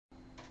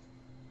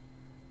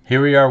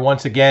Here we are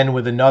once again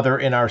with another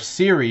in our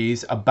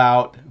series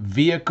about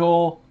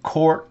vehicle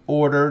court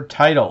order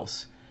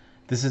titles.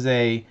 This is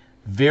a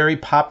very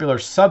popular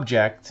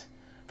subject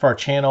for our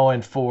channel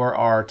and for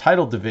our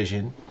title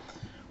division,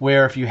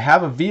 where if you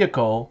have a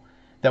vehicle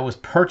that was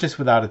purchased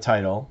without a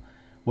title,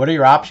 what are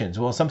your options?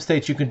 Well, in some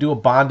states you can do a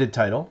bonded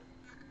title,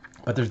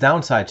 but there's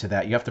downside to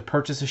that. You have to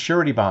purchase a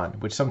surety bond,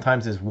 which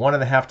sometimes is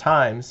 1.5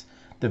 times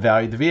the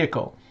value of the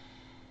vehicle.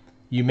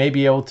 You may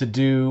be able to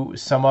do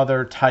some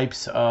other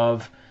types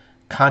of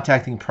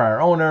contacting prior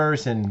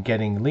owners and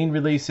getting lien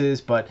releases,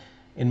 but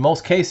in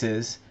most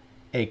cases,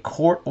 a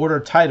court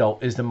order title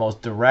is the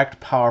most direct,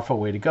 powerful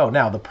way to go.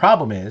 Now, the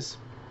problem is,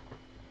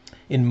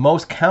 in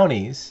most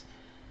counties,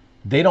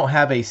 they don't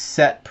have a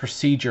set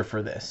procedure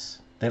for this.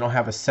 They don't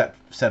have a set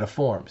of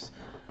forms.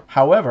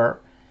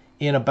 However,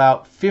 in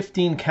about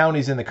 15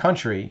 counties in the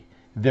country,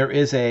 there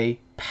is a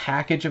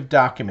package of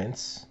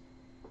documents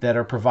that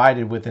are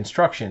provided with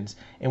instructions,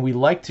 and we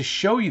like to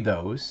show you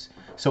those.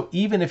 So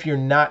even if you're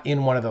not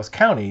in one of those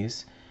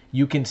counties,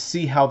 you can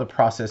see how the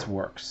process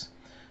works.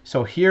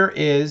 So here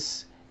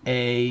is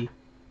a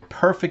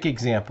perfect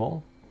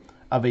example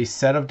of a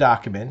set of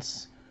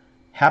documents,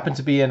 happens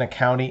to be in a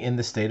county in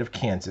the state of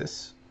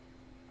Kansas,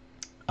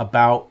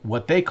 about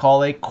what they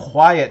call a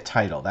quiet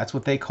title. That's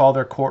what they call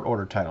their court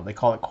order title. They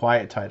call it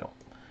quiet title.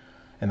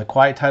 And the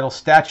quiet title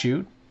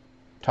statute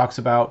talks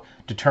about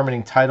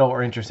determining title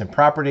or interest in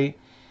property,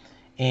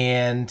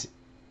 and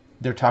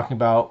they're talking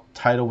about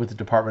title with the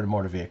Department of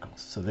Motor Vehicles.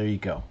 So there you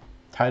go.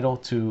 Title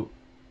to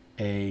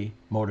a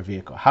motor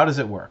vehicle. How does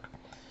it work?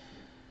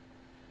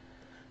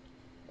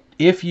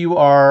 If you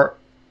are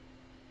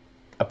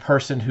a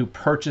person who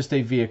purchased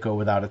a vehicle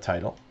without a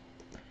title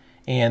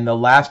and the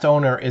last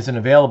owner isn't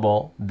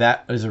available,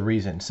 that is a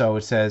reason. So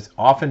it says,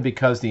 often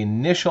because the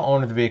initial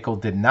owner of the vehicle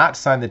did not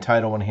sign the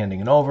title when handing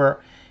it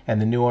over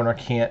and the new owner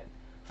can't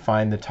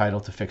find the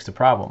title to fix the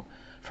problem.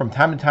 From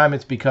time to time,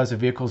 it's because a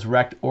vehicle is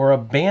wrecked or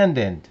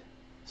abandoned.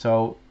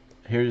 So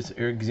here's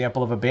an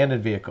example of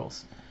abandoned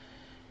vehicles.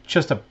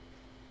 Just a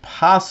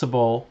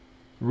possible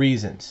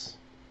reasons.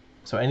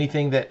 So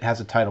anything that has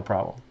a title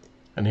problem.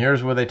 And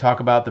here's where they talk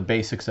about the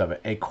basics of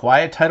it. A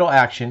quiet title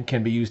action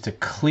can be used to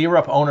clear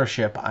up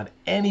ownership on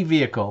any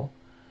vehicle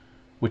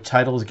which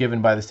title is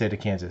given by the state of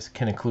Kansas.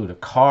 Can include a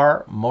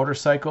car,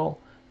 motorcycle,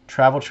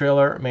 travel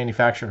trailer,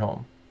 manufactured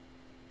home.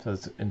 So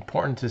it's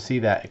important to see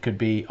that. It could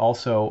be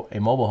also a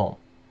mobile home.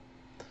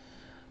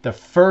 The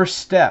first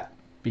step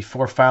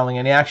before filing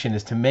any action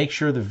is to make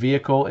sure the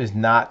vehicle is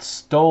not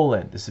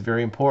stolen. This is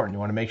very important. You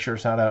want to make sure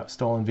it's not a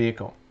stolen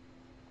vehicle.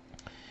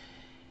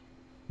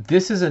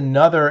 This is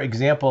another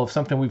example of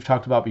something we've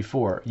talked about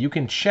before. You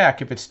can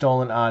check if it's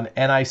stolen on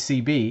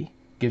NICB,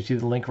 gives you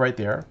the link right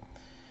there.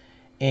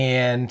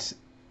 And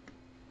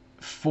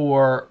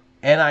for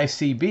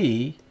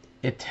NICB,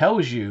 it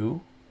tells you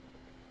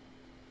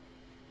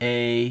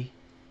a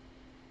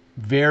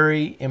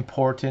very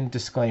important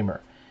disclaimer.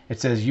 It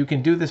says you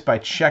can do this by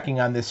checking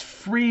on this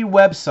free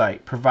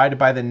website provided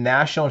by the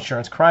National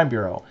Insurance Crime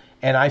Bureau,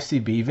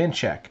 NICB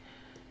VinCheck.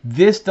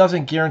 This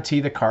doesn't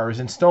guarantee the car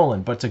isn't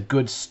stolen, but it's a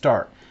good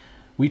start.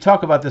 We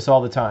talk about this all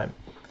the time.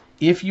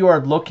 If you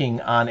are looking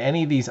on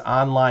any of these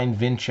online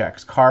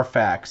VinChecks,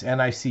 Carfax,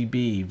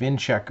 NICB,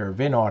 VinChecker,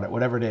 VinAudit,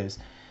 whatever it is,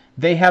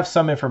 they have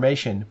some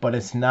information, but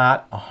it's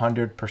not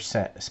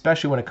 100%,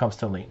 especially when it comes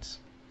to liens.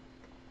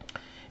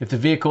 If the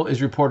vehicle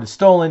is reported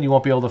stolen, you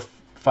won't be able to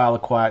file a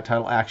quiet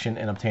title action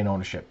and obtain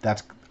ownership.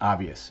 That's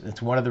obvious.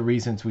 It's one of the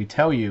reasons we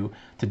tell you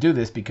to do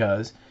this,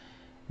 because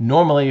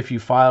normally if you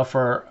file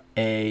for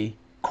a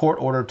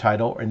court order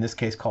title, or in this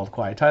case called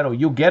quiet title,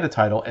 you'll get a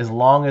title as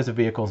long as the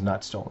vehicle is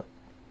not stolen.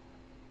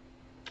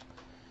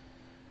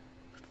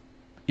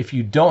 If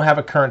you don't have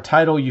a current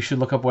title, you should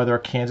look up whether a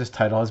Kansas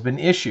title has been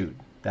issued.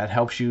 That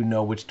helps you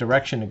know which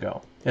direction to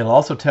go. It'll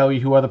also tell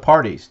you who are the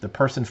parties. The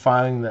person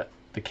filing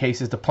the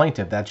case is the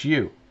plaintiff. That's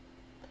you.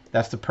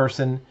 That's the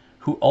person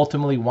who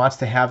ultimately wants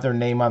to have their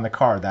name on the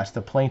car. That's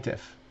the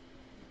plaintiff.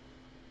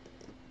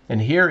 And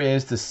here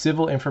is the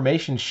civil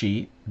information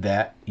sheet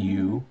that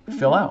you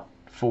fill out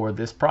for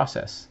this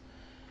process.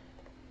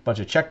 Bunch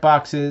of check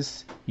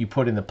boxes. You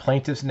put in the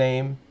plaintiff's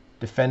name,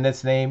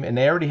 defendant's name, and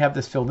they already have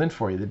this filled in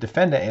for you. The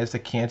defendant is the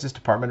Kansas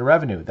Department of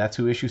Revenue. That's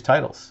who issues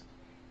titles.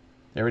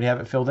 They already have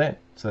it filled in,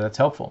 so that's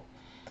helpful.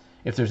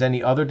 If there's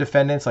any other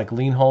defendants like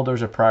lien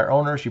holders or prior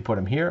owners, you put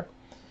them here.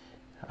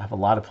 I have a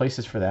lot of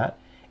places for that.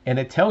 And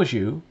it tells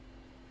you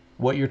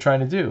what you're trying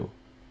to do.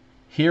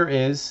 Here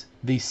is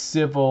the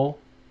civil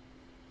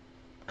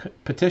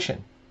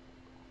petition.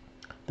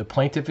 The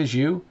plaintiff is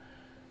you.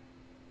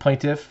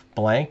 Plaintiff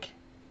blank,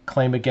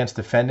 claim against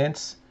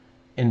defendants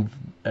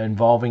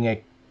involving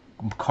a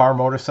car,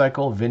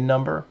 motorcycle, VIN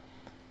number.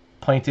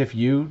 Plaintiff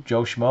you,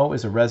 Joe Schmo,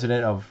 is a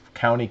resident of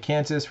County,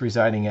 Kansas,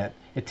 residing at.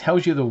 It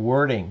tells you the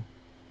wording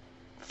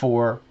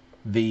for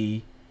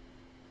the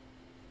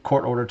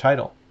court order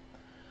title.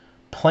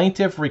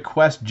 Plaintiff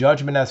requests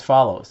judgment as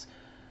follows.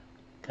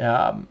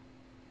 To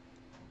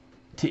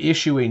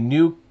issue a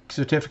new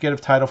certificate of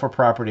title for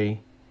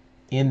property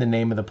in the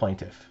name of the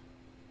plaintiff.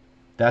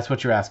 That's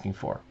what you're asking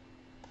for.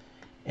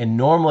 And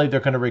normally they're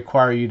going to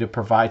require you to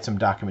provide some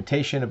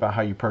documentation about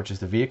how you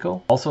purchased the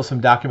vehicle. Also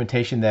some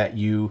documentation that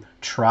you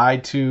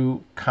tried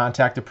to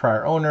contact the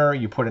prior owner,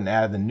 you put an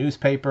ad in the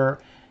newspaper,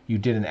 you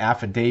did an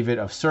affidavit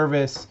of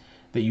service,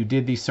 that you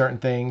did these certain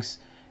things.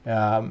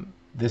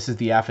 This is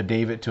the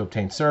affidavit to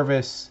obtain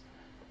service.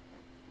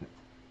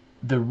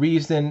 The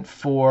reason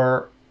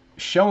for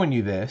showing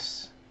you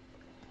this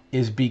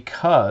is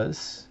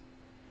because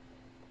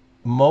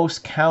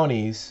most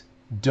counties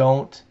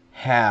don't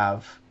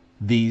have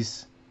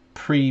these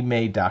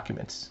pre-made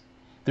documents.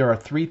 There are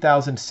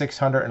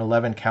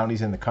 3,611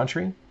 counties in the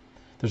country.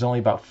 There's only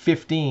about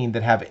 15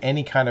 that have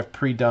any kind of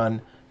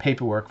pre-done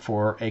paperwork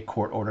for a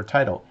court order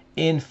title.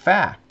 In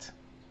fact,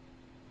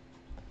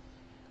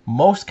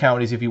 most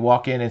counties, if you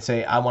walk in and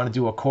say, I want to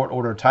do a court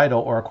order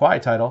title or a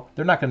quiet title,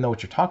 they're not going to know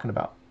what you're talking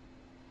about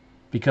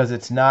because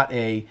it's not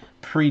a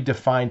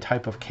predefined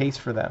type of case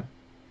for them,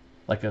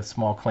 like a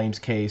small claims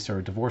case or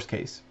a divorce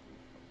case.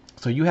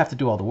 So you have to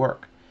do all the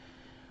work.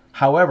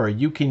 However,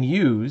 you can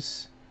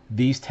use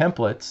these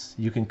templates,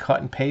 you can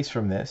cut and paste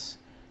from this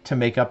to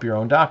make up your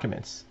own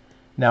documents.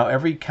 Now,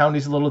 every county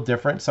is a little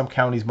different. Some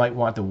counties might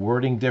want the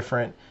wording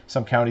different.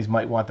 Some counties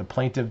might want the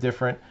plaintiff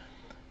different.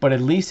 But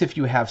at least if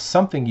you have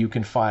something you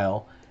can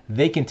file,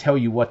 they can tell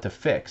you what to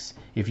fix.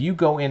 If you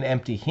go in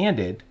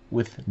empty-handed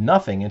with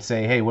nothing and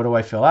say, hey, what do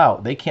I fill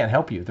out? They can't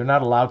help you. They're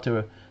not allowed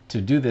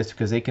to do this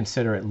because they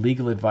consider it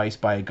legal advice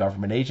by a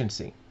government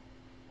agency.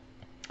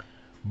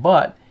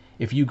 But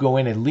if you go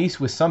in at least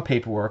with some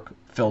paperwork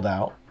filled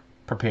out,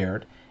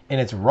 prepared,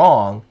 and it's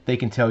wrong, they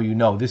can tell you,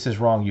 no, this is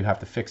wrong, you have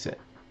to fix it.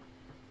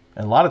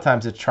 And a lot of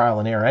times it's trial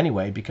and error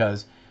anyway,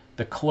 because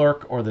the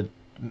clerk or the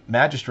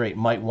magistrate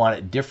might want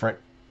it different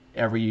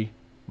every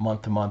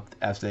month to month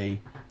as they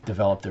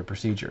develop their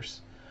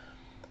procedures.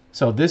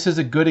 So this is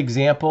a good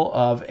example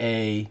of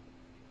a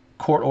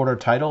court order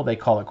title. They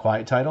call it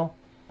quiet title.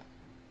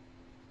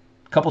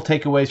 A couple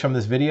takeaways from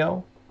this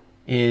video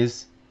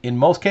is, in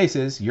most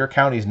cases, your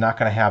county is not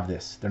going to have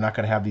this. They're not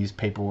going to have these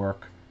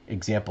paperwork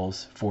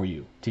examples for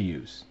you to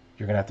use.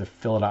 You're going to have to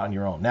fill it out on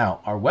your own.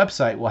 Now, our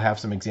website will have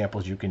some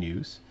examples you can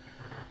use.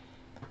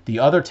 The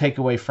other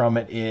takeaway from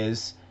it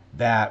is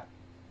that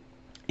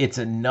it's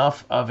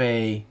enough of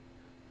a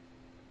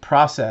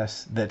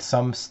process that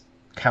some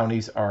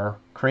counties are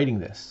creating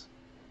this.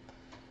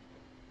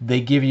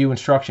 They give you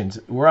instructions.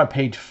 We're on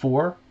page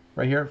 4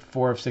 right here,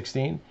 4 of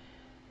 16.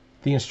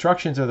 The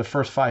instructions are the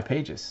first 5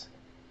 pages.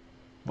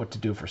 What to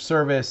do for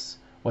service,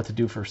 what to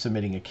do for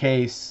submitting a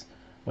case,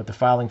 what the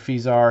filing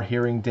fees are,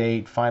 hearing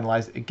date,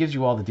 finalized. It gives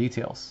you all the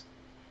details.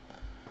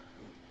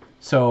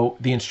 So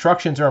the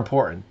instructions are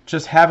important.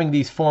 Just having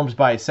these forms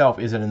by itself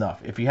isn't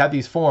enough. If you had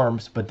these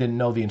forms but didn't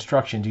know the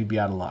instructions, you'd be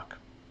out of luck.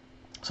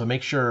 So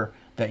make sure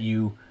that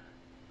you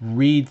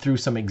read through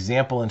some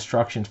example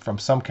instructions from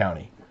some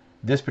county.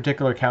 This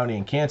particular county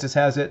in Kansas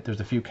has it.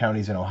 There's a few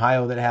counties in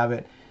Ohio that have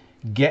it.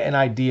 Get an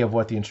idea of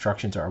what the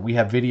instructions are. We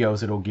have videos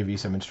that will give you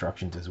some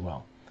instructions as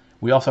well.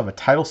 We also have a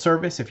title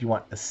service. If you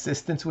want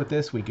assistance with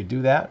this, we could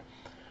do that.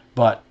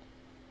 But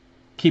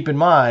keep in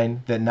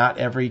mind that not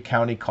every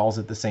county calls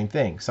it the same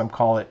thing. Some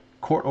call it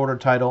court order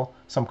title.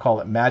 Some call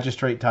it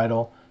magistrate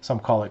title. Some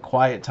call it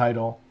quiet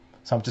title.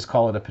 Some just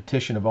call it a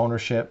petition of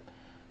ownership.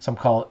 Some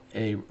call it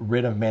a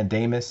writ of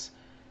mandamus.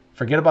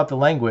 Forget about the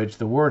language,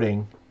 the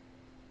wording.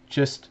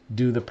 Just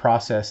do the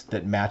process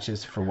that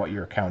matches for what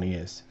your county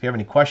is. If you have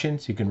any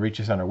questions, you can reach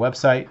us on our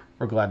website.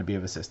 We're glad to be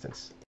of assistance.